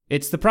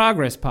It's the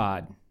Progress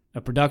Pod,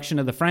 a production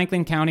of the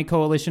Franklin County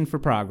Coalition for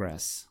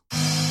Progress.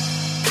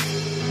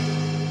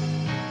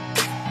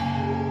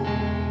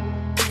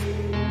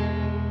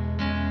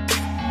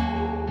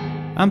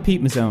 I'm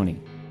Pete Mazzoni.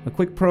 A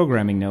quick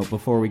programming note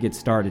before we get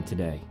started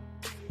today.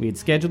 We had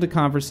scheduled a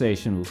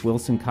conversation with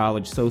Wilson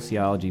College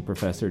sociology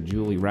professor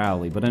Julie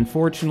Rowley, but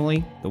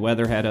unfortunately, the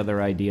weather had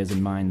other ideas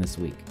in mind this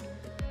week.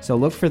 So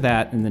look for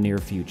that in the near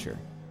future.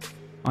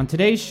 On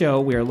today's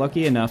show, we are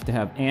lucky enough to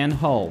have Ann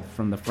Hull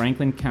from the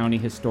Franklin County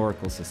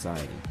Historical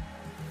Society.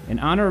 In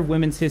honor of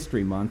Women's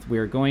History Month, we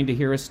are going to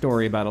hear a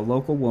story about a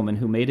local woman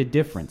who made a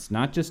difference,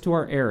 not just to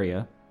our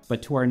area,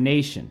 but to our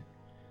nation,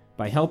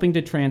 by helping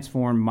to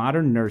transform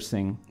modern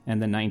nursing and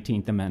the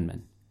 19th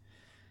Amendment.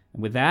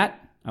 And with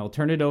that, I will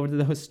turn it over to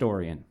the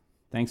historian.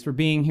 Thanks for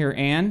being here,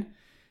 Ann.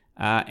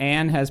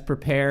 Ann has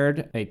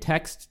prepared a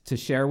text to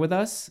share with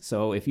us,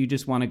 so if you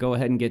just want to go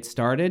ahead and get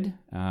started,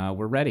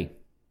 we're ready.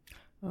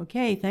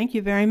 Okay, thank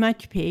you very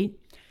much, Pete.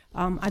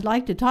 I'd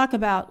like to talk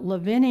about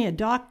Lavinia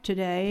Dock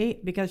today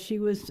because she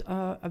was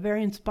a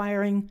very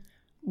inspiring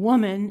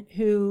woman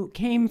who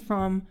came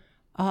from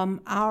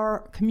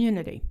our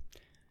community.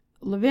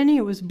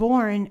 Lavinia was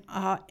born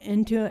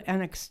into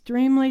an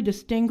extremely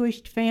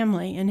distinguished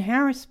family in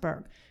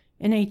Harrisburg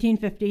in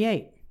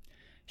 1858.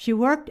 She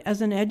worked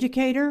as an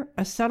educator,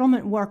 a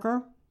settlement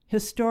worker,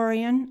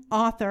 historian,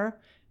 author,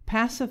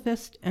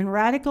 pacifist, and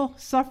radical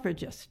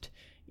suffragist,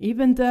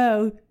 even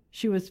though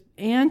she was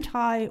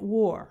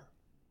anti-war.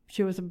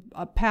 She was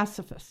a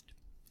pacifist.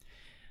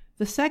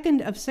 The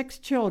second of 6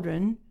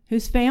 children,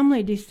 whose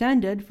family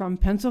descended from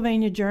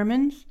Pennsylvania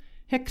Germans,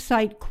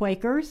 Hicksite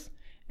Quakers,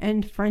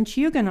 and French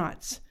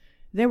Huguenots.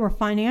 They were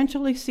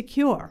financially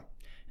secure,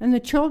 and the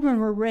children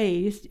were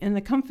raised in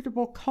the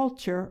comfortable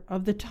culture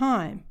of the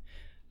time.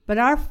 But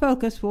our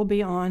focus will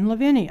be on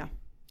Lavinia.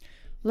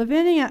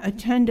 Lavinia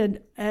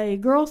attended a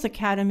girls'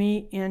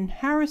 academy in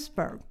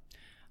Harrisburg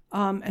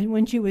and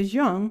when she was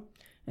young,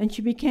 and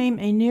she became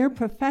a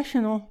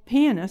near-professional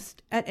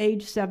pianist at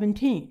age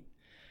 17.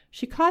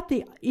 She caught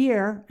the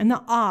ear and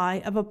the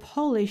eye of a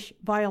Polish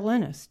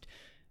violinist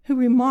who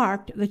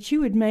remarked that she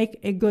would make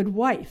a good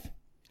wife.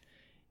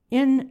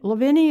 In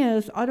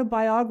Lavinia's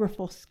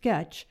autobiographical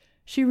sketch,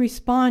 she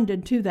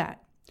responded to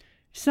that.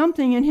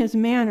 Something in his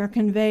manner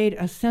conveyed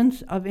a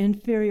sense of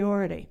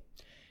inferiority.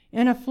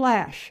 In a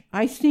flash,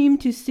 I seemed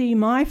to see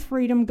my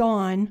freedom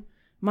gone,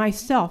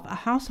 myself a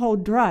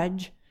household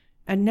drudge,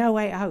 and no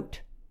way out.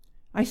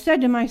 I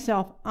said to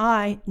myself,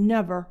 I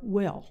never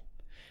will.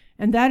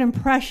 And that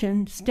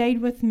impression stayed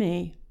with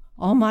me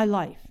all my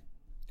life.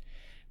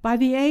 By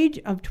the age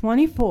of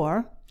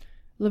 24,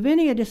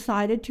 Lavinia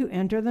decided to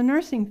enter the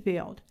nursing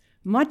field,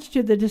 much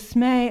to the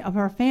dismay of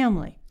her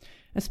family,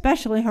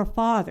 especially her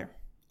father.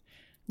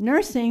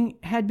 Nursing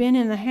had been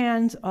in the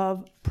hands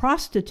of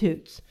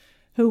prostitutes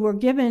who were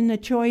given the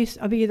choice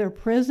of either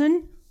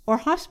prison or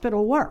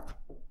hospital work.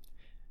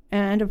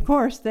 And of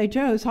course, they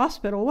chose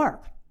hospital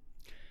work.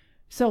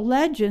 So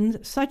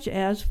legends such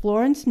as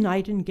Florence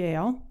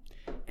Nightingale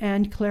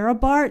and Clara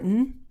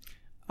Barton,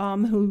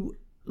 who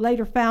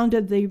later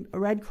founded the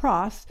Red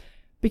Cross,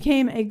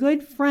 became a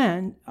good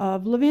friend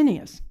of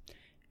Lavinia's.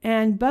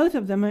 And both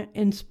of them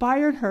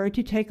inspired her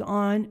to take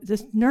on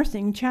this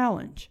nursing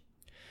challenge.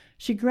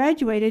 She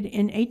graduated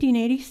in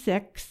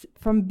 1886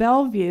 from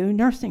Bellevue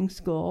Nursing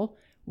School,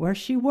 where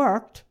she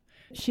worked.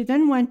 She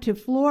then went to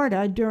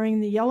Florida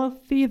during the yellow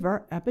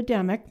fever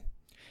epidemic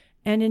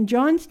and in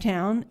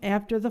Johnstown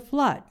after the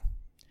flood.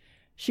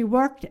 She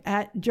worked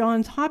at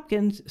Johns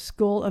Hopkins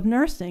School of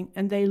Nursing,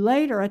 and they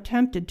later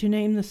attempted to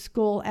name the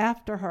school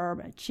after her,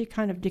 but she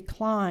kind of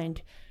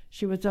declined.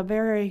 She was a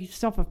very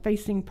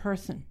self-effacing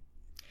person.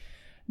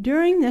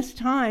 During this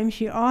time,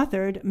 she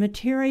authored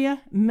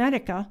Materia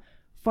Medica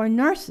for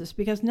nurses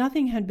because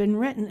nothing had been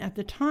written at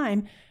the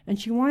time, and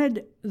she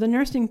wanted the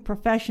nursing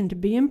profession to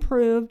be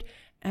improved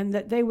and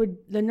that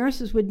the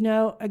nurses would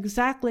know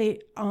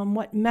exactly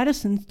what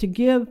medicines to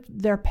give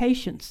their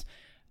patients,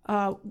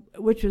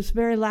 which was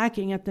very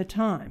lacking at the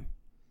time.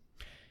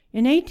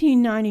 In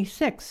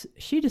 1896,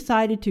 she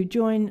decided to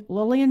join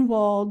Lillian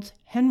Wald's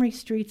Henry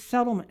Street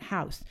Settlement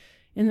House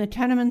in the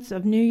tenements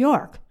of New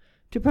York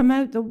to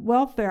promote the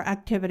welfare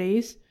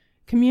activities,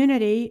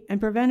 community and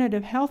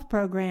preventative health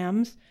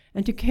programs,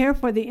 and to care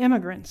for the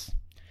immigrants.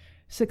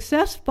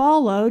 Success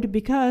followed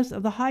because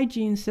of the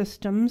hygiene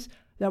systems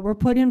that were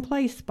put in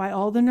place by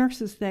all the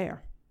nurses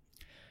there.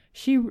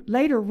 She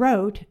later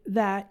wrote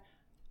that,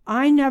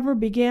 I never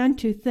began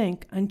to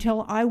think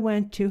until I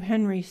went to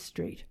Henry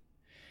Street.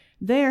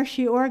 There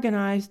she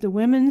organized the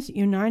Women's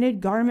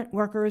United Garment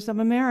Workers of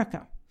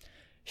America.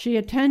 She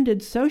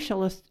attended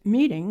socialist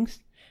meetings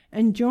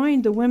and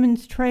joined the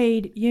Women's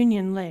Trade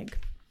Union League.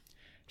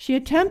 She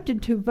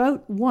attempted to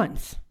vote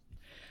once,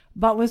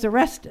 but was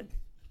arrested.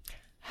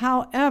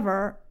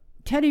 However,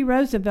 Teddy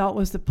Roosevelt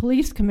was the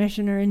police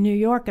commissioner in New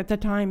York at the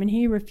time, and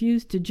he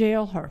refused to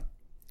jail her.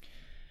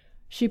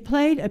 She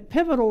played a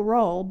pivotal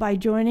role by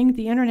joining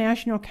the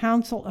International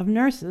Council of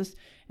Nurses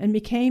and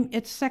became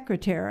its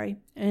secretary,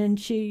 and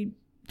she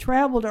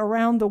traveled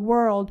around the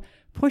world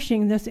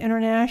pushing this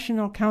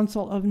International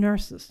Council of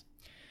Nurses.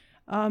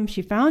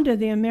 She founded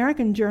the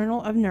American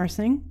Journal of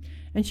Nursing,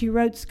 and she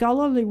wrote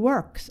scholarly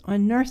works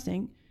on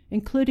nursing,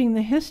 including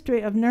the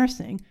history of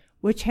nursing,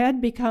 which had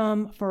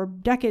become, for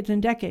decades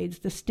and decades,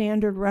 the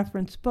standard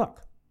reference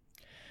book.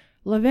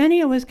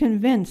 Lavinia was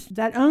convinced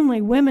that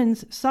only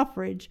women's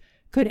suffrage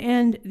could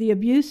end the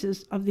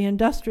abuses of the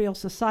industrial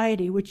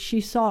society, which she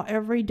saw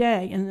every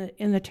day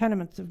in the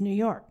tenements of New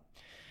York.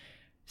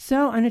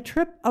 So on a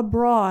trip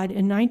abroad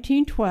in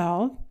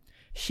 1912,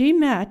 she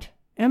met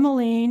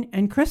Emmeline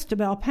and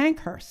Christabel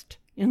Pankhurst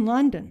in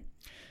London,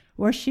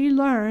 where she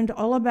learned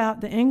all about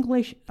the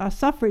English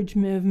suffrage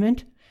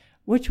movement,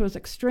 which was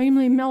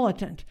extremely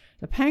militant.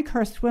 The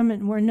Pankhurst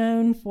women were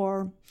known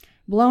for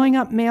blowing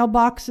up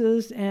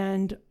mailboxes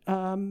and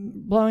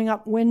blowing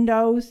up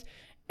windows,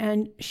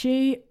 and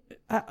she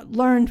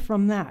learned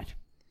from that.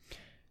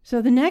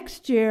 So the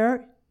next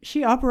year,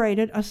 she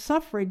operated a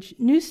suffrage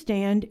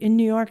newsstand in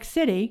New York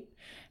City,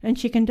 and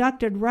she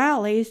conducted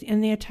rallies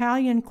in the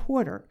Italian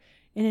Quarter.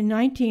 And in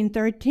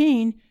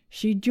 1913,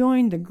 she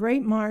joined the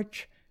Great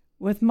March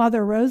with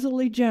Mother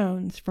Rosalie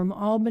Jones from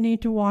Albany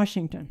to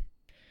Washington.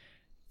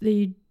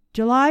 The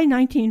July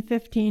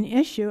 1915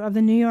 issue of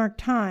the New York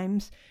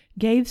Times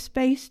gave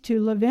space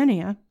to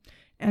Lavinia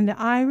and the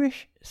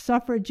Irish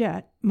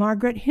suffragette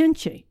Margaret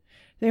Hinchy.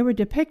 They were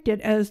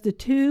depicted as the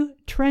two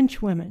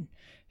trench women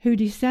who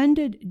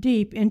descended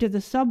deep into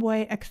the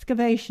subway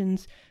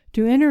excavations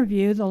to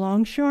interview the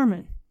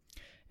longshoremen.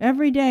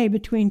 Every day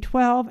between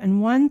 12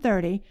 and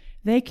 1:30,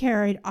 they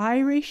carried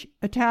Irish,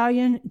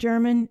 Italian,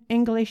 German,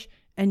 English,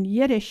 and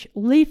Yiddish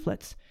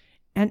leaflets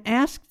and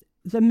asked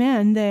the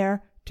men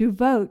there to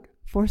vote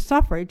for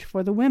suffrage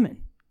for the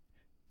women,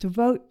 to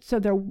vote so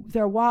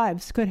their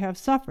wives could have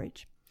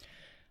suffrage.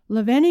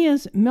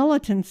 Lavinia's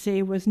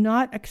militancy was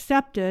not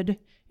accepted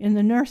in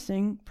the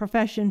nursing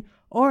profession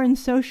or in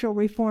social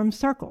reform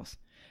circles,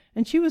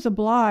 and she was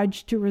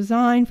obliged to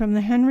resign from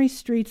the Henry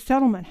Street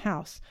Settlement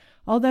House,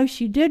 although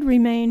she did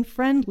remain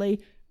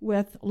friendly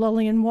with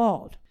Lillian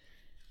Wald.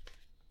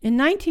 In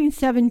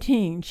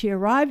 1917, she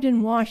arrived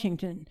in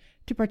Washington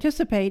to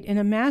participate in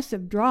a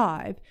massive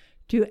drive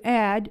to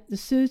add the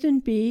Susan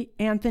B.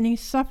 Anthony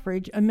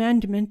suffrage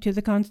amendment to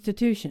the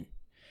Constitution.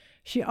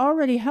 She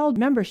already held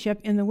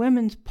membership in the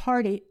Women's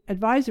Party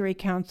Advisory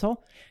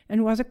Council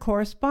and was a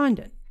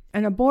correspondent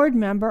and a board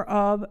member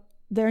of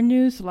their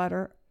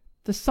newsletter,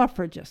 The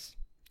Suffragists.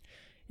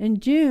 In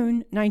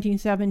June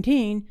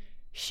 1917,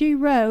 she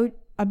wrote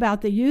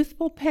about the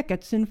youthful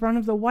pickets in front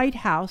of the White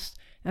House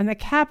and the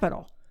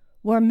Capitol,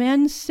 where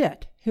men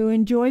sit who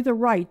enjoy the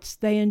rights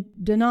they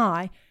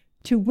deny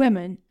to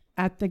women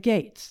at the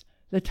gates.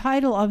 The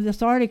title of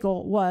this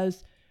article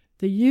was,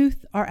 "The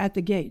Youth Are at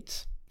the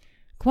Gates."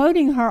 I'm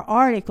quoting her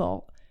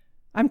article,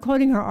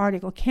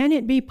 "Can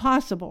it be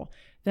possible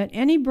that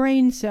any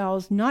brain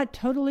cells not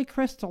totally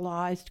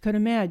crystallized could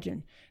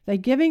imagine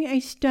that giving a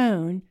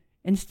stone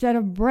instead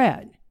of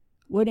bread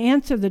would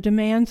answer the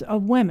demands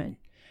of women,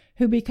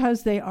 who,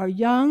 because they are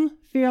young,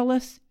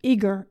 fearless,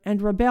 eager,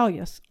 and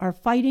rebellious, are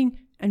fighting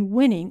and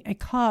winning a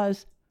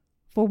cause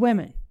for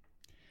women?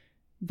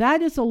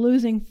 That is a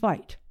losing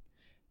fight.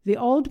 The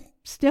old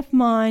stiff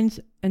minds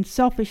and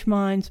selfish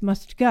minds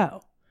must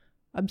go.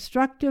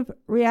 Obstructive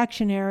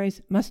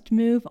reactionaries must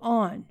move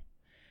on.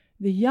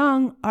 The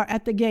young are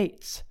at the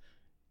gates."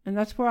 And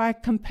that's where I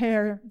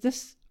compare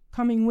this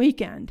coming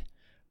weekend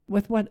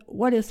with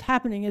what is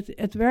happening.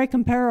 It's very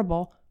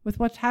comparable with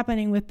what's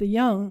happening with the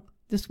young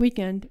this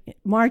weekend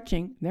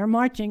marching. They're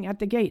marching at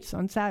the gates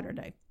on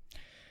Saturday.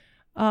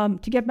 To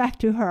get back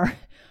to her,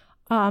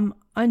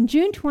 on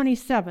June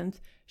 27th,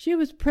 she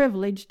was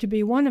privileged to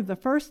be one of the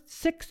first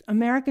 6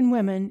 American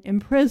women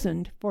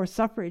imprisoned for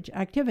suffrage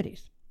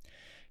activities.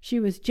 She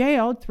was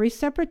jailed 3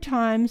 separate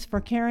times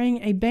for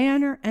carrying a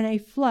banner and a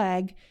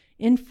flag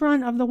in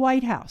front of the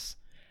White House,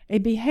 a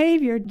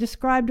behavior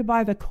described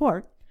by the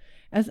court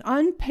as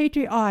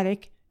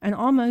unpatriotic and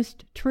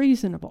almost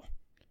treasonable.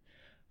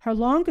 Her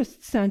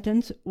longest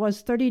sentence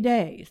was 30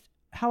 days.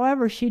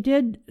 However, she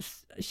did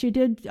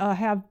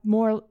have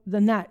more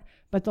than that,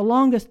 but the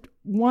longest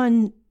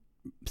one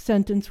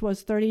sentence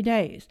was 30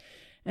 days,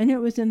 and it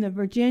was in the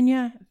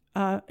Virginia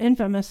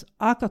infamous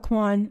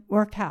Occoquan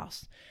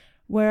workhouse,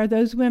 where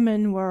those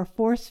women were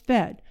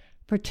force-fed,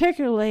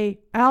 particularly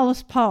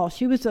Alice Paul.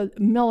 She was a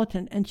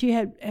militant, and she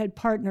had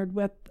partnered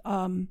with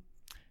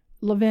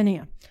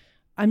Lavinia.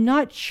 I'm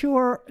not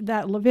sure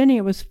that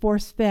Lavinia was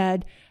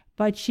force-fed,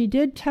 but she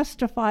did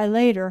testify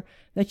later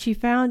that she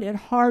found it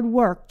hard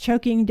work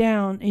choking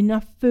down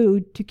enough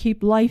food to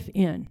keep life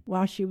in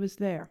while she was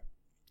there.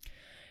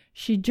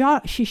 She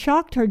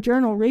shocked her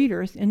journal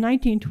readers in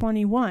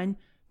 1921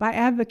 by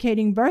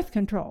advocating birth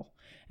control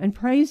and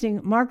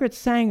praising Margaret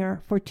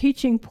Sanger for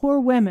teaching poor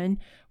women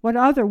what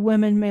other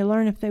women may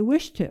learn if they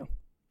wish to.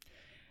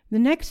 The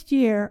next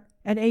year,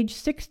 at age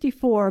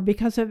 64,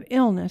 because of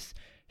illness,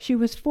 she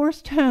was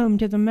forced home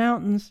to the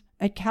mountains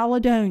at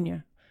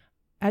Caledonia,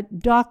 at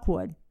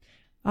Dockwood,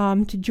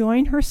 to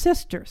join her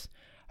sisters.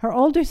 Her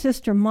older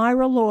sister,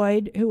 Myra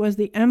Lloyd, who was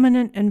the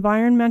eminent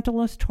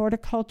environmentalist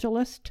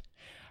horticulturalist.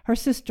 Her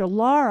sister,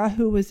 Laura,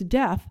 who was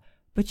deaf,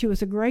 but she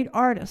was a great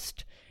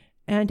artist.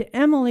 And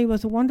Emily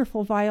was a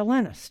wonderful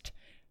violinist.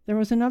 There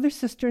was another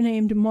sister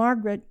named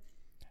Margaret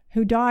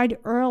who died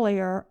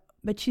earlier,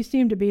 but she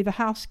seemed to be the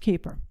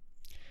housekeeper.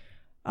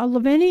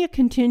 Lavinia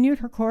continued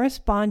her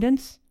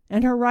correspondence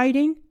and her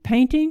writing,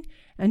 painting,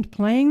 and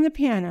playing the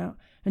piano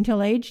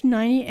until age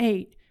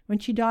 98, when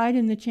she died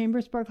in the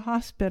Chambersburg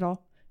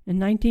Hospital in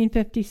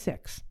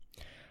 1956.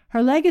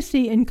 Her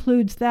legacy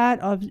includes that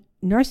of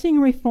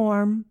nursing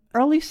reform,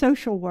 early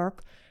social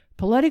work,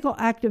 political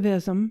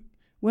activism,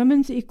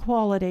 women's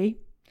equality,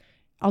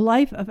 a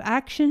life of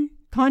action,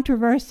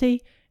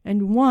 controversy,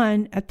 and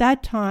one, at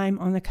that time,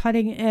 on the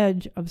cutting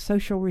edge of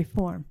social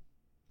reform.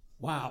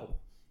 Wow.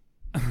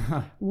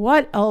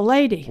 What a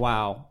lady.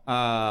 Wow.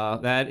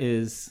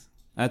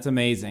 That's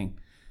amazing.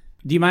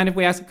 Do you mind if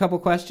we ask a couple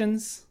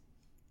questions?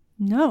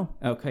 No.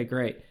 Okay,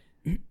 great.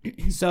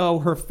 So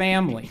her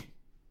family,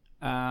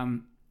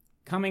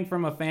 coming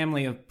from a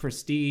family of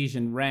prestige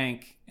and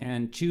rank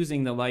and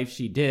choosing the life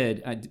she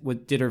did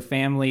her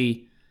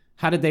family,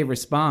 how did they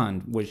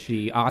respond? Was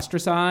she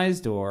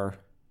ostracized or?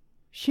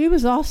 She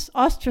was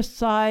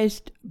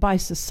ostracized by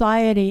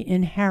society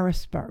in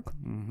Harrisburg.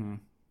 Mm-hmm.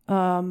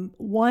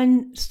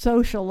 One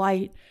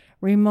socialite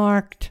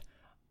remarked,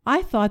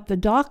 "I thought the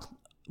dock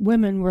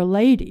women were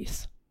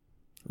ladies."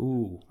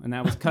 Ooh, and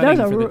that was cutting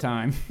for the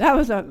time. That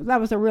was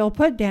a real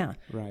put down.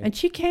 Right. And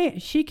she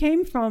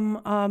came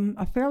from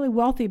a fairly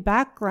wealthy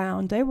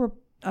background. They were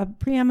a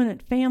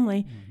preeminent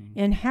family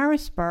in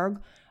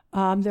Harrisburg.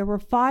 There were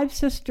 5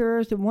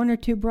 sisters and 1 or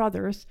 2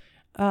 brothers.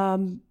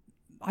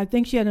 I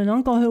think she had an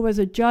uncle who was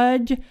a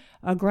judge,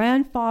 a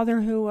grandfather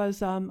who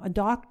was a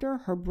doctor.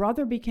 Her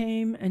brother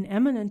became an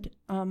eminent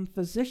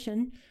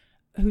physician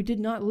who did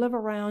not live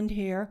around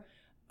here.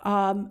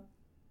 And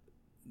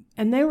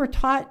they were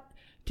taught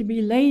to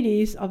be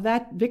ladies of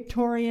that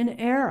Victorian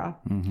era,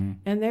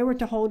 and they were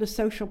to hold a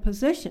social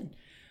position.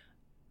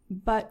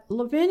 But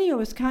Lavinia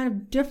was kind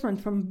of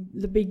different from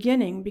the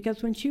beginning,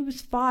 because when she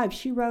was 5,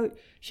 she wrote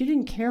she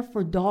didn't care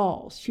for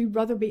dolls. She'd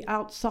rather be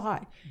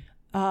outside.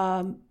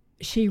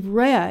 She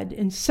read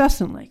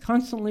incessantly,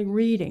 constantly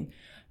reading.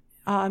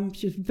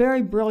 She was a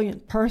very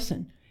brilliant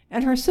person.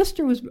 And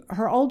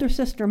her older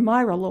sister,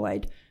 Myra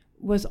Lloyd,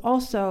 was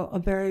also a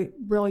very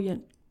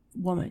brilliant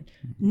woman.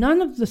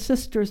 None of the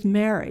sisters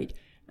married.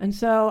 And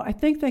so I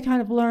think they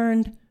kind of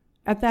learned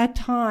at that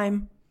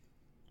time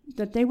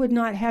that they would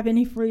not have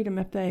any freedom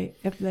if they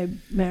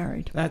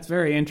married. That's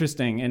very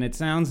interesting. And it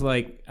sounds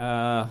like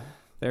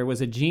there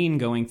was a gene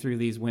going through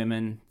these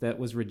women that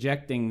was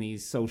rejecting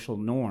these social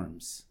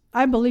norms.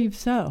 I believe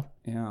so.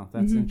 Yeah,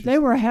 that's interesting. They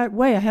were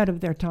way ahead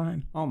of their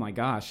time. Oh my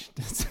gosh,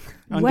 that's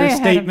way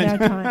understatement.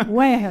 Ahead of their time.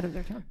 Way ahead of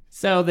their time.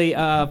 So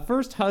the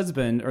first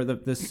husband, or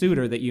the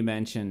suitor that you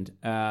mentioned,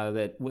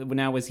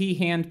 now was he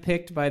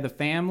handpicked by the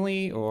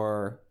family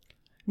or?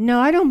 No,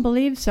 I don't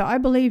believe so. I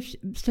believe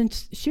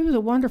since she was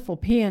a wonderful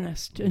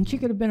pianist, and she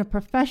could have been a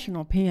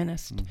professional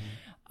pianist,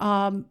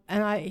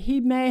 he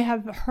may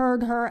have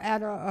heard her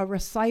at a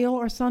recital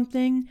or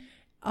something.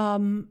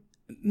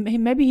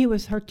 Maybe he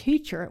was her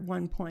teacher at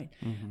one point.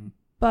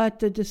 But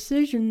the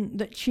decision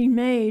that she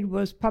made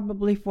was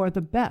probably for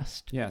the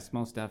best. Yes,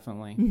 most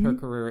definitely. Her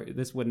career,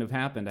 this wouldn't have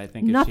happened, I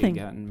think, if she had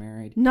gotten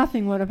married.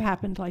 Nothing would have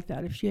happened like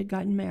that if she had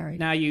gotten married.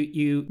 Now,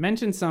 you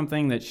mentioned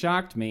something that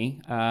shocked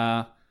me,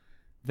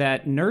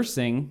 that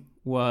nursing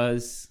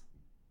was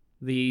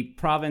the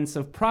province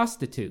of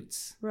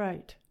prostitutes.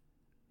 Right.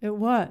 It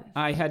was.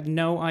 I had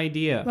no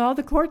idea. Well,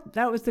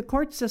 that was the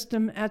court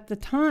system at the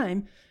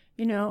time.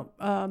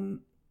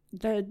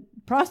 The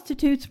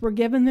prostitutes were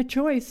given the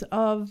choice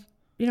of,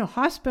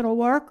 hospital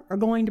work or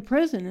going to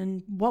prison,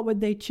 and what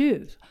would they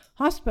choose?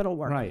 Hospital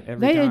work. Right,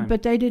 every time.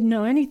 But they didn't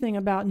know anything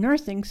about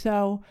nursing,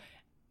 so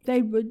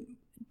they would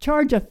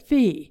charge a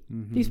fee.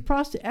 These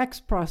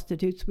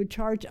ex-prostitutes would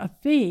charge a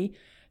fee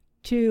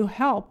to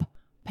help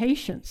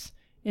patients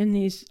in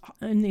these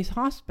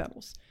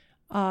hospitals.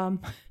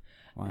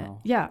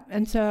 Wow. Yeah,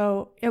 and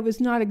so it was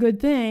not a good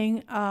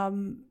thing.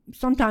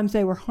 Sometimes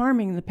they were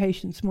harming the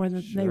patients more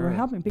than they were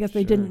helping, because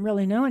they didn't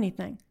really know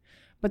anything.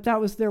 But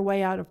that was their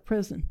way out of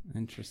prison.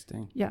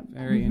 Interesting. Yeah.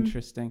 Very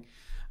interesting.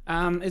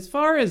 As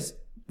far as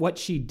what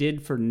she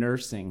did for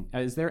nursing,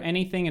 is there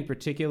anything in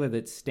particular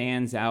that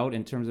stands out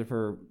in terms of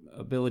her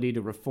ability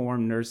to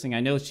reform nursing?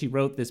 I know she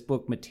wrote this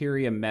book,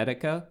 Materia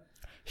Medica.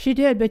 She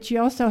did, but she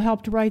also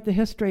helped write the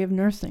history of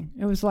nursing.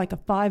 It was like a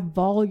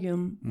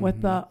 5-volume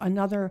with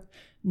another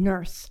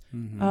nurse.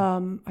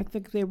 I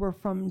think they were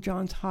from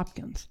Johns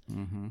Hopkins.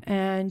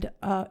 And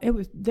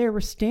they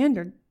were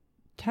standard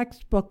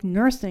textbook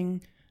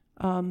nursing,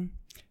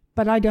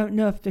 but I don't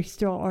know if they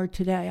still are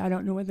today. I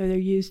don't know whether they're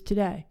used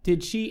today.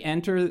 Did she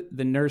enter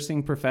the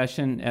nursing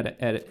profession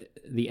at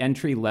the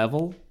entry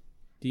level?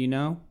 Do you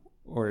know?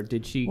 Or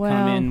did she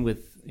come in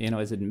with,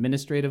 as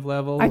administrative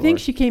level? I think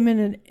she came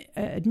in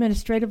at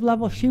administrative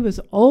level. She was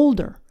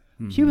older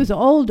She was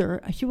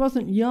older. She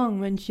wasn't young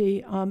when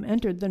she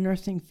entered the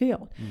nursing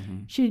field.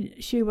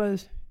 She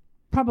was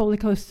probably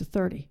close to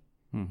 30.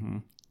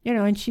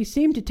 And she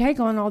seemed to take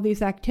on all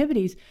these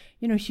activities.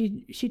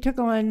 She took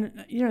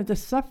on, the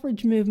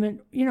suffrage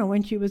movement,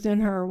 when she was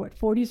in her,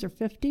 40s or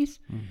 50s.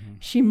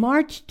 She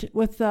marched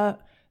with the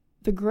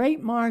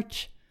Great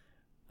March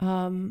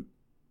from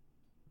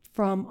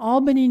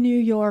Albany, New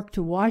York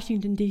to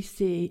Washington,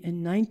 D.C.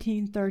 in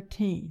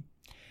 1913.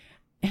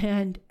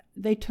 And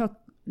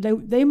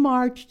they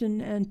marched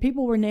and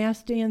people were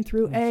nasty and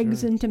threw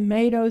eggs and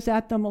tomatoes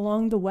at them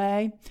along the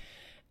way.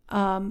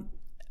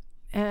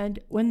 And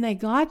when they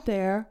got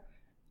there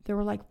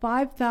were like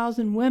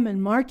 5,000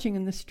 women marching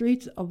in the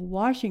streets of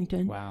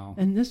Washington. Wow.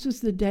 And this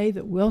was the day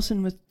that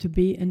Wilson was to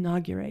be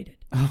inaugurated.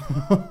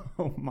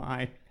 Oh,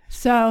 my.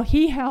 So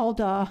he held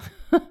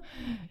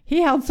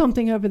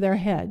something over their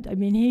head. I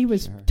mean, he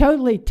was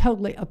totally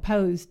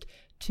opposed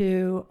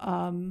to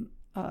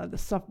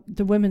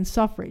the women's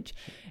suffrage.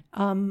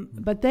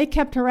 But they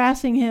kept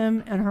harassing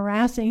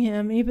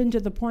him, even to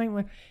the point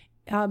where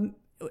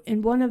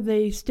in one of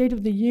the State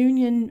of the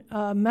Union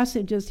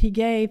messages he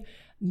gave,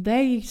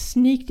 they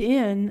sneaked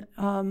in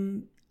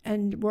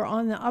and were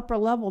on the upper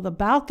level, the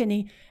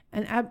balcony,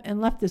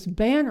 and left this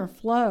banner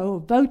flow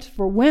of votes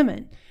for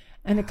women.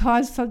 And it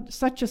caused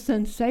such a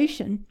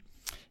sensation,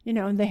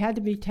 and they had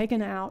to be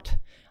taken out.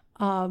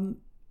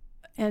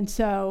 And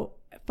so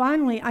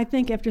finally, I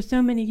think after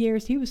so many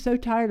years, he was so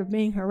tired of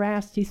being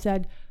harassed, he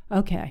said,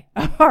 okay,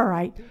 all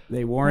right.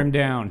 They wore him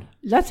down.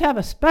 Let's have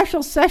a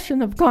special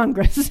session of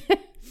Congress.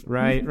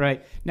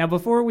 Right. Now,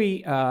 before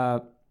we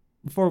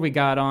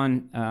got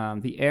on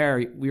the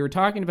air, we were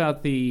talking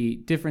about the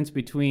difference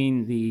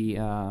between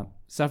the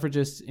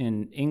suffragists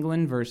in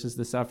England versus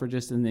the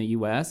suffragists in the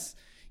U.S.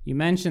 You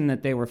mentioned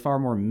that they were far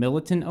more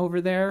militant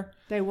over there.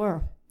 They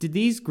were. Did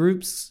these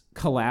groups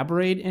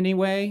collaborate in any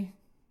way?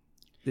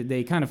 Did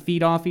they kind of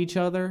feed off each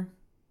other?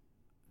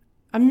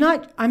 I'm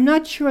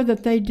not sure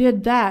that they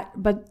did that,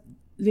 but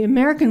the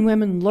American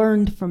women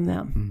learned from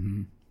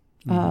them.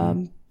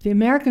 The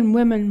American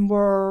women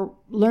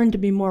learned to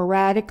be more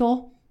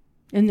radical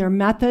in their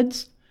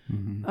methods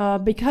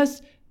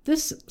because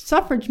this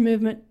suffrage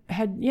movement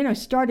had,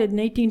 started in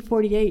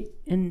 1848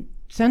 in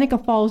Seneca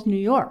Falls, New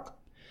York,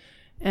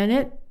 and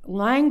it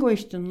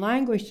languished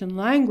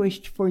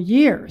for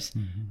years.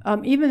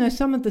 Even though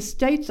some of the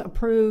states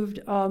approved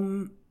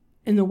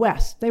in the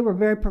West, they were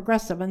very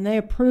progressive and they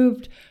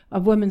approved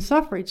of women's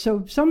suffrage.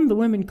 So some of the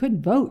women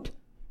could vote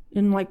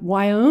in like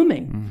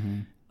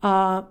Wyoming.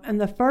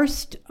 And the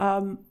first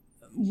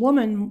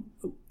woman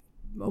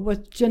was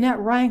Jeanette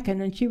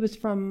Rankin, and she was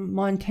from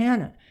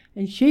Montana.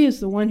 And she is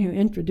the one who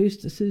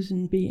introduced the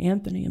Susan B.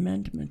 Anthony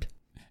Amendment.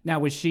 Now,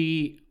 was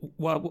she?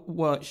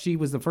 She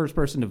was the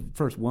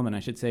first woman, I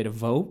should say, to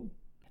vote.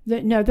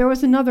 No, there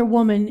was another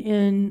woman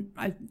in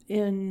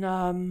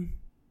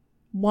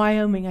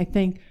Wyoming, I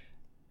think,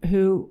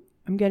 who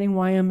I'm getting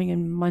Wyoming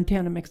and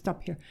Montana mixed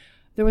up here.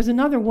 There was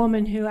another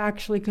woman who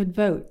actually could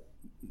vote.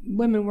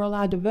 Women were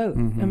allowed to vote.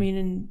 I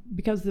mean,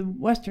 because the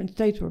Western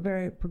states were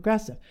very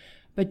progressive.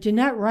 But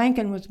Jeanette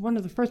Rankin was one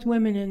of the first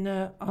women in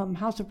the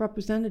House of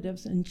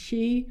Representatives, and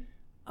she,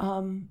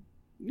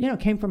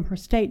 came from her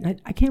state. And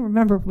I can't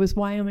remember if it was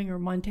Wyoming or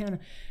Montana,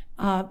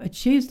 but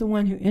she's the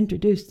one who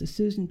introduced the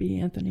Susan B.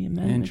 Anthony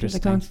Amendment to the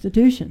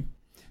Constitution.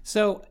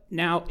 So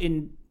now,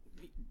 in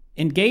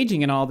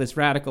engaging in all this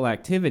radical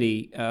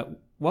activity,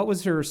 what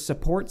was her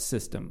support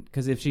system?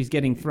 Because if she's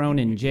getting thrown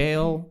in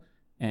jail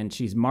and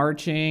she's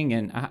marching,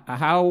 and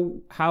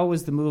how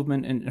was the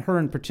movement, and her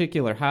in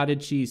particular, how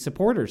did she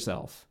support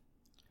herself?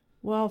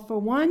 Well, for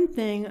one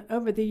thing,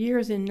 over the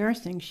years in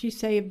nursing, she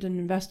saved and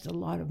invested a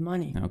lot of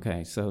money.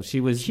 Okay, so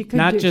she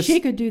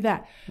could do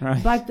that.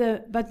 Right. But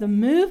the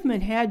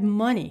movement had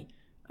money.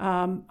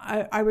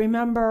 I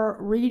remember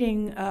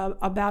reading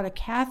about a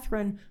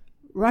Catherine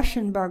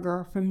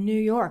Ruschenberger from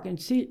New York, and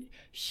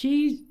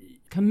she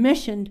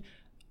commissioned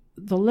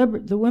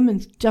the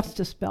Women's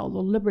Justice Bell, the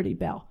Liberty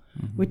Bell,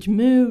 which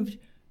moved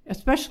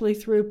especially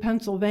through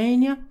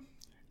Pennsylvania.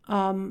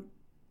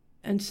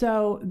 And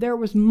so there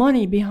was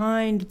money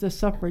behind the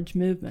suffrage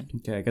movement.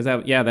 Okay, because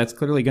that's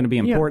clearly going to be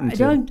important.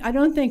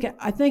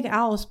 I think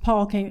Alice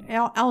Paul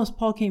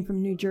came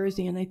from New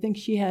Jersey, and I think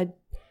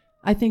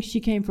she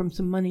came from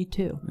some money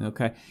too.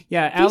 Okay,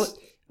 yeah.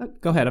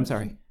 Go ahead. I'm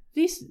sorry.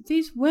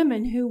 These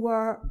women who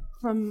were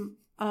from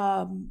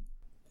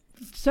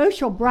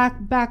social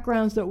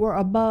backgrounds that were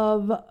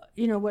above,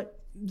 what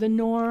the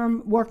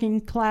norm, working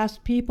class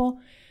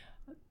people.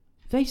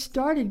 They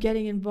started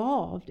getting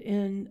involved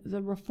in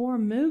the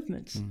reform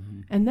movements,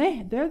 and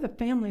they're the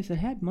families that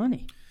had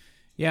money.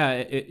 Yeah,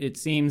 it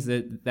seems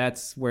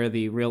that's where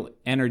the real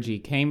energy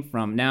came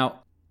from.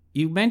 Now,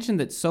 you mentioned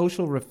that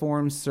social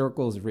reform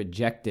circles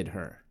rejected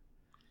her.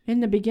 In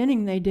the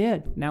beginning, they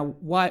did. Now,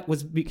 what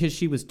was because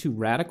she was too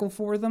radical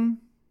for them,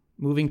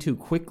 moving too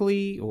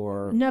quickly,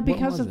 or no?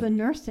 Because of the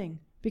nursing.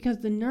 Because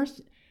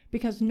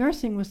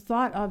nursing was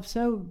thought of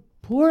so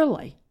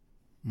poorly.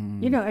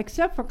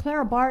 Except for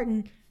Clara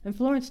Barton and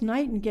Florence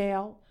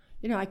Nightingale,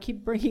 I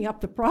keep bringing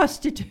up the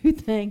prostitute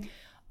thing,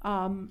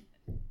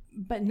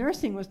 but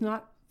nursing was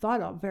not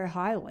thought of very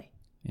highly.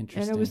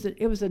 Interesting. And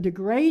it was a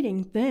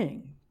degrading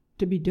thing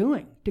to be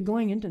doing, to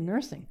going into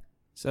nursing.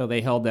 So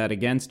they held that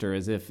against her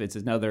as if it's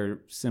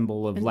another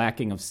symbol of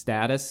lacking of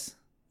status?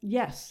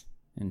 Yes.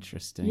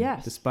 Interesting.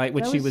 Yes. Despite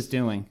what she was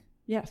doing.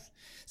 Yes.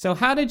 So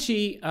how did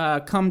she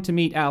come to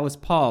meet Alice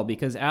Paul?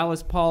 Because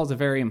Alice Paul is a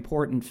very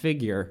important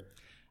figure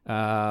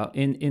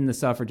in the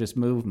suffragist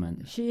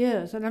movement. She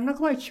is. And I'm not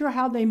quite sure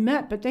how they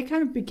met, but they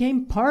kind of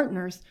became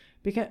partners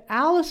because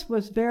Alice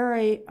was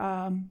very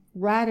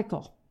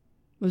radical.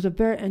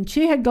 And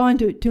she had gone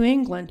to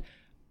England,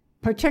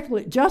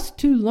 particularly just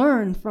to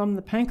learn from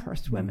the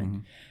Pankhurst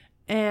women.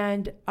 Mm-hmm.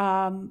 And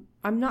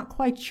I'm not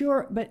quite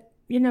sure, but,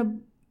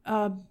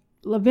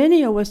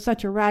 Lavinia was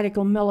such a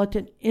radical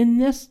militant in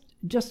this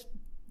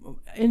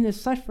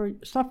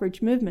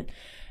suffrage movement.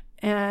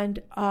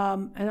 And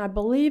I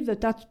believe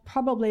that's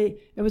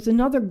probably, it was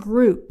another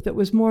group that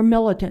was more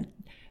militant.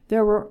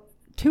 There were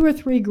 2 or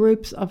 3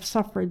 groups of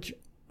suffrage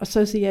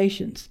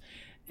associations.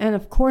 And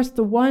of course,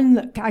 the one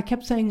that I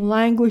kept saying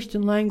languished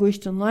and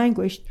languished and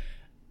languished,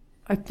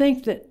 I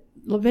think that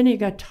Lavinia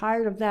got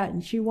tired of that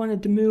and she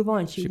wanted to move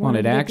on. She wanted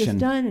to get action.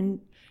 this done,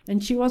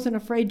 and she wasn't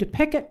afraid to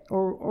picket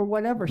or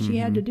whatever she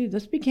had to do.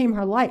 This became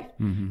her life.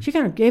 Mm-hmm. She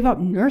kind of gave up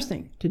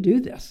nursing to do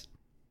this.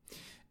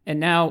 And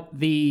now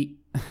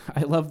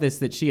I love this,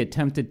 that she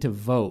attempted to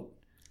vote.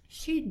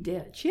 She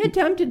did. She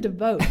attempted to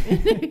vote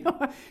in New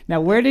York.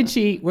 Now, where did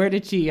she? It would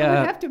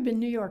have to have been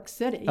New York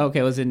City. Okay,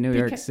 it was in New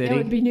York City. It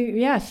would be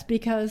yes,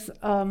 because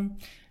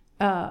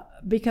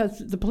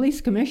the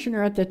police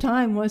commissioner at the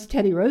time was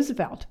Teddy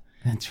Roosevelt.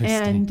 Interesting.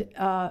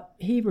 And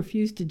he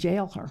refused to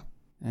jail her.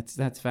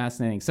 That's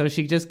fascinating. So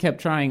she just kept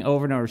trying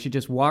over and over. She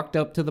just walked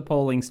up to the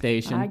polling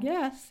station. I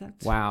guess.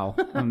 Wow,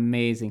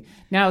 amazing.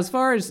 Now, as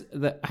far as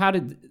how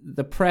did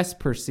the press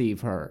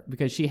perceive her?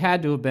 Because she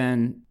had to have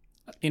been,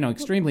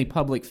 extremely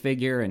public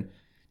figure. And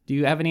do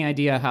you have any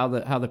idea how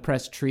the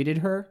press treated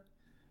her?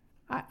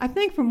 I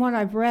think from what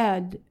I've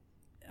read,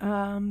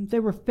 they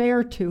were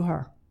fair to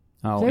her.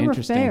 Oh, they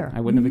interesting. Were fair.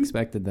 I wouldn't have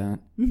expected that.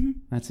 Mm-hmm.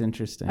 That's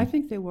interesting. I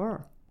think they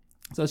were.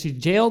 So she's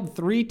jailed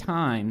 3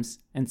 times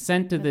and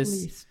sent to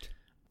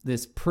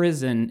this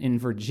prison in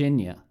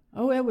Virginia.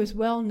 Oh, it was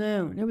well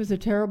known. It was a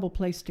terrible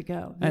place to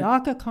go. The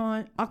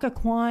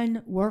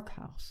Occoquan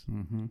Workhouse.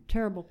 Mm-hmm.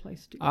 Terrible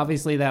place to go.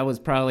 Obviously, that was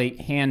probably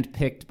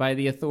handpicked by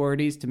the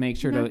authorities to make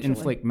sure to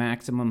inflict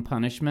maximum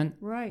punishment.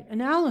 Right.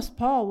 And Alice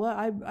Paul, well,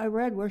 I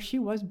read where she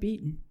was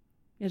beaten,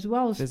 as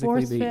well as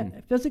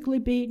physically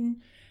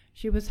beaten.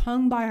 She was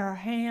hung by her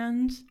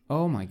hands.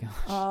 Oh, my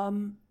gosh.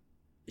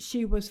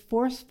 She was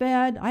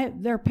force-fed.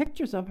 There are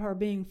pictures of her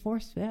being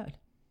force-fed.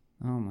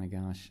 Oh, my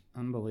gosh.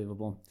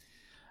 Unbelievable.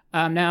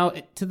 Now,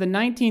 to the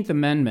 19th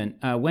Amendment,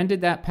 when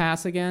did that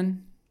pass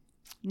again?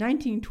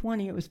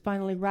 1920, it was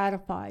finally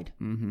ratified.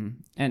 Mm-hmm.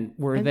 And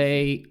were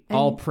they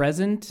all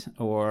present,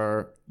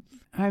 or?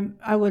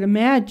 I would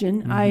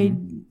imagine.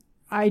 Mm-hmm.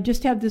 I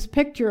just have this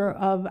picture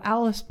of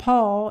Alice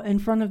Paul in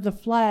front of the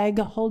flag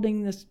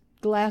holding this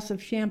glass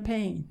of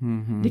champagne,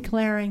 mm-hmm.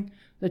 declaring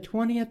the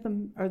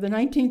 20th or the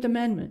 19th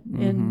Amendment.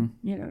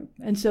 Mm-hmm.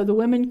 And so the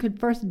women could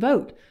first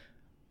vote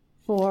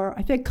for,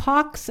 I think,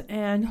 Cox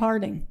and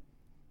Harding.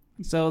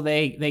 So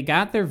they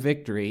got their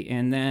victory,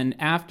 and then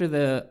after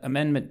the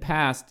amendment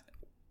passed,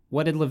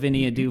 what did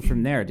Lavinia do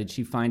from there? Did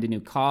she find a new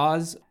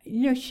cause?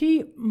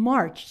 She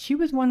marched. She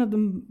was one of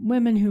the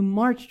women who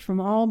marched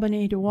from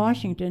Albany to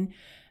Washington,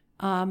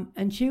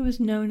 and she was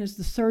known as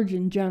the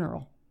Surgeon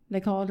General. They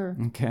called her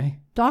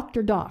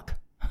Dr. Doc.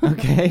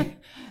 Okay.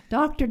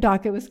 Dr.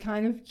 Doc. It was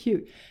kind of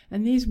cute.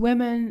 And these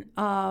women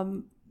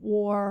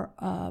wore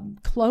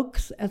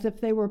cloaks as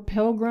if they were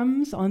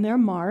pilgrims on their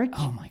march.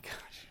 Oh, my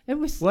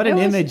gosh. What an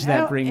image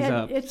that brings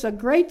up. It's a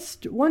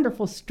great,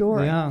 wonderful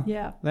story.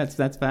 Yeah.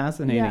 That's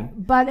fascinating. Yeah.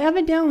 But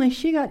evidently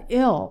she got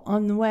ill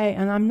on the way,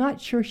 and I'm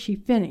not sure she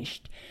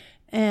finished.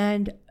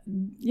 And,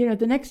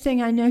 the next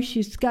thing I know,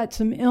 she's got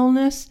some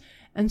illness,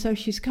 and so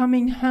she's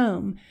coming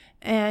home.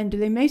 And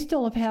they may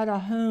still have had a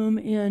home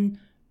in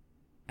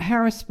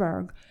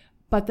Harrisburg,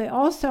 but they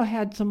also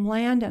had some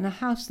land and a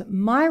house that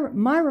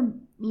Myra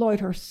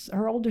Lloyd,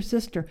 her older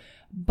sister,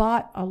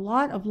 bought a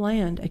lot of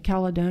land at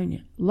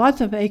Caledonia, lots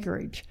of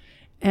acreage,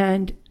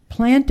 and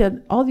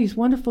planted all these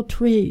wonderful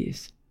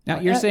trees. Now,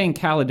 you're saying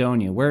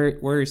Caledonia.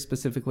 Where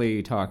specifically are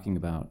you talking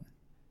about?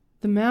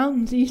 The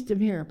mountains east of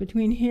here,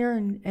 between here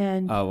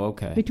and oh,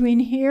 okay. Between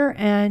here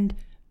and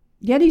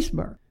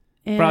Gettysburg.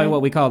 And probably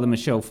what we call the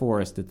Michaux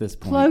Forest at this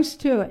point. Close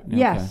to it, okay.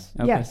 Yes,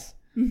 okay. Yes.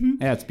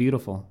 Mm-hmm. Yeah, it's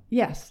beautiful.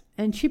 Yes,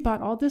 and she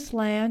bought all this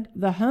land.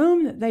 The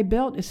home that they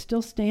built is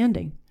still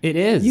standing. It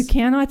is. You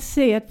cannot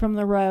see it from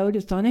the road.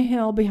 It's on a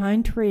hill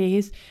behind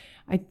trees.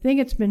 I think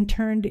it's been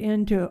turned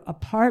into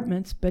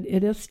apartments, but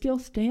it is still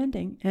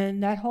standing.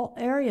 And that whole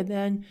area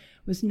then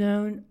was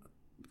known,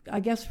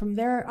 I guess from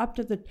there up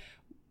to the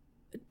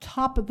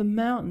top of the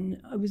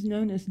mountain, it was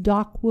known as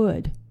Dock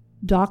Wood.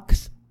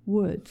 Dock's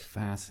Woods.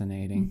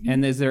 Fascinating. Mm-hmm.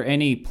 And is there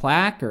any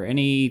plaque or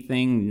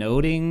anything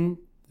noting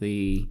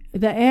The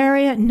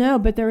area, no,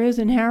 but there is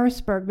in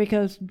Harrisburg,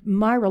 because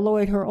Myra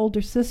Lloyd, her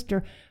older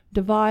sister,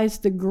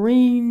 devised the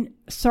green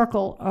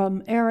circle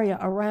area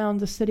around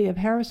the city of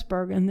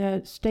Harrisburg, and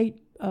the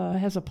state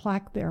has a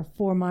plaque there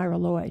for Myra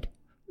Lloyd,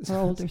 her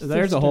older sister.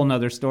 There's a whole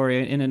nother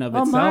story in and of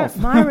itself.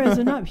 Myra is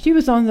enough. She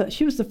was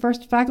the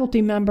first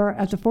faculty member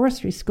at the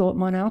forestry school at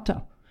Mont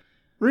Alto.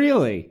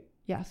 Really?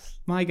 Yes.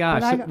 My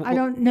gosh. But I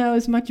don't know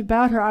as much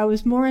about her. I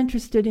was more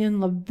interested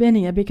in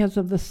Lavinia because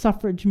of the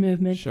suffrage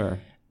movement. Sure.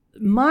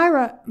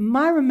 Myra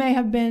may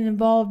have been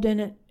involved in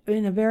it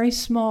in a very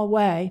small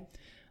way,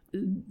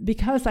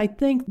 because I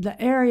think the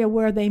area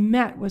where they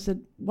met was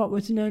what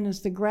was known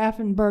as the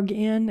Grafenberg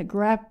Inn,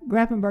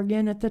 Grafenberg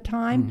Inn at the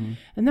time, mm-hmm.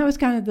 and that was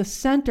kind of the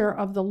center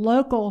of the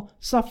local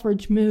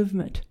suffrage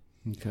movement.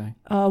 Okay.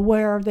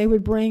 Where they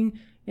would bring,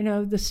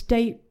 the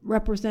state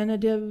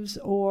representatives,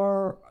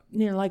 or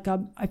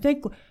I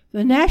think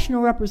the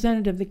national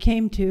representative that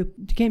came to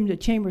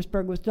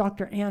Chambersburg was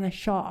Dr. Anna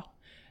Shaw,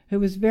 who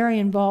was very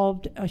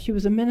involved. She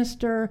was a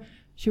minister,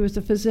 she was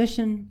a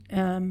physician,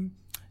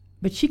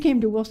 but she came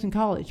to Wilson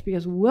College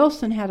because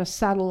Wilson had a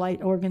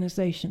satellite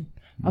organization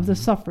of the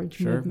suffrage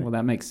movement. Well,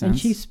 that makes sense. And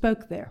she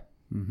spoke there.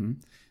 Mm-hmm.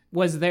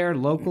 Was there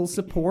local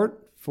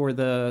support for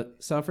the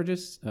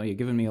suffragists? Oh, you're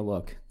giving me a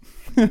look.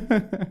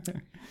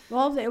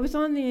 Well, it was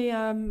on the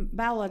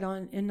ballot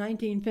in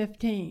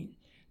 1915,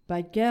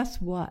 but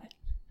guess what?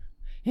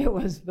 It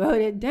was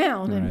voted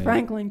down in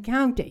Franklin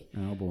County.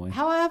 Oh, boy.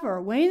 However,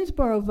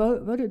 Waynesboro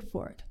voted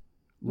for it.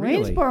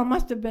 Really? Waynesboro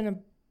must have been a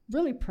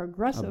really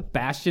progressive. A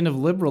bastion of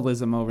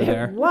liberalism over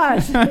there. It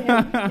was. In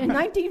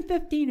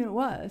 1915 it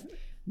was.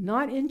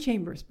 Not in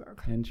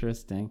Chambersburg.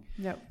 Interesting.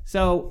 Yep.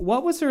 So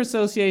what was her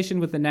association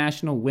with the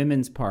National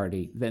Women's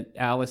Party?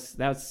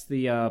 That's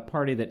the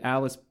party that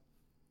Alice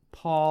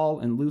Paul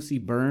and Lucy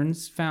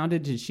Burns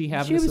founded. Did she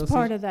have an association? She was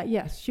part of that,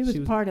 yes. She was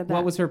part of that.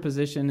 What was her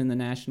position in the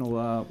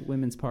National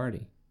Women's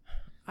Party?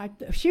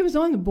 She was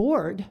on the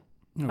board.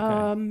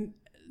 Okay.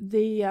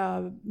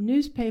 The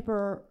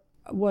newspaper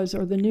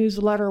the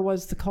newsletter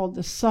was called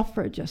The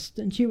Suffragist,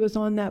 and she was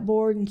on that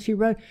board, and she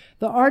wrote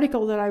the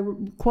article that I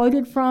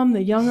quoted from,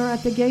 The Younger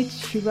at the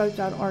Gates. She wrote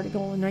that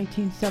article in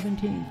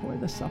 1917 for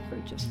The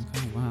Suffragist.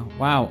 Oh,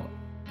 wow.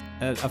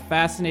 A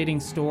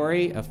fascinating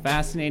story, a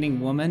fascinating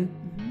woman.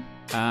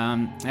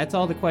 Mm-hmm. That's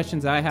all the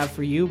questions I have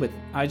for you, but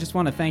I just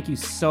want to thank you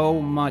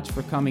so much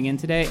for coming in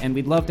today, and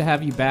we'd love to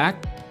have you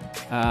back.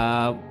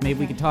 Maybe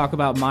we could talk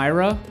about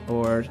Myra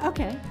or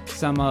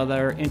some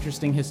other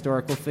interesting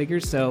historical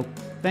figures. So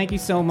thank you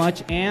so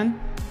much,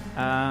 Anne.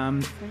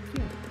 Thank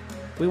you.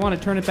 We want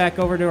to turn it back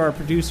over to our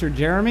producer,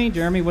 Jeremy.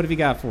 Jeremy, what have you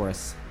got for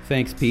us?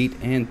 Thanks, Pete.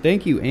 And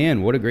thank you,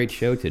 Anne. What a great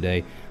show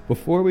today.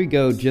 Before we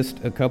go,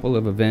 just a couple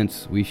of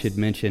events we should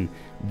mention.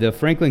 The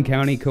Franklin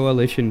County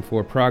Coalition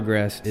for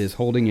Progress is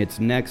holding its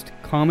next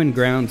Common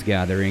Grounds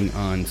gathering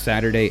on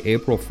Saturday,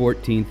 April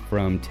 14th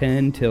from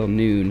 10 till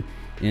noon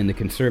in the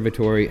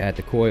conservatory at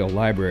the Coyle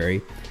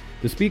Library.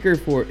 The speaker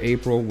for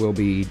April will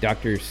be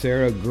Dr.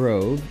 Sarah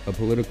Grove, a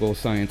political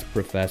science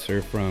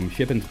professor from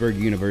Shippensburg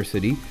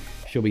University.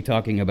 She'll be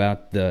talking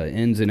about the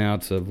ins and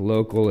outs of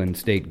local and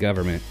state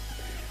government.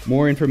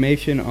 More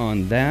information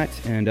on that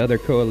and other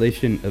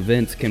coalition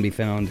events can be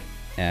found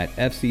at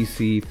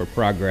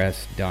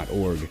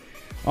fccforprogress.org.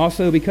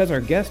 Also, because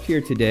our guest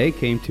here today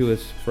came to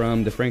us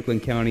from the Franklin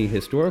County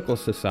Historical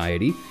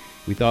Society,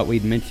 we thought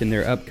we'd mention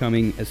their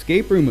upcoming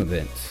escape room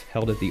events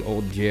held at the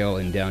old jail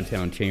in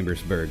downtown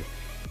Chambersburg.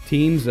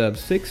 Teams of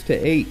 6 to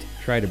 8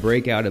 try to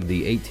break out of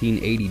the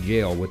 1880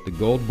 jail with the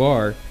gold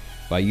bar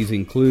by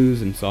using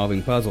clues and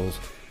solving puzzles.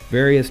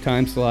 Various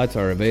time slots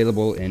are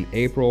available in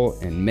April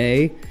and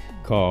May.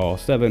 Call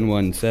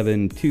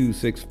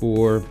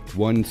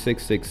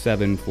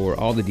 717-264-1667 for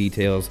all the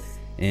details,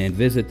 and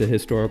visit the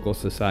Historical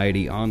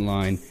Society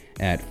online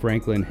at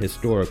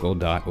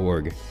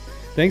franklinhistorical.org.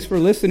 Thanks for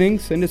listening.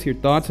 Send us your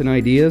thoughts and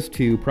ideas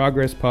to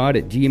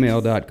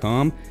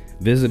progresspod@gmail.com.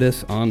 Visit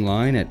us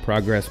online at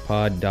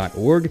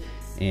progresspod.org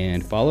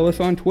and follow us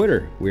on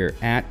Twitter. We're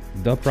at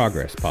The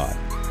Progress Pod.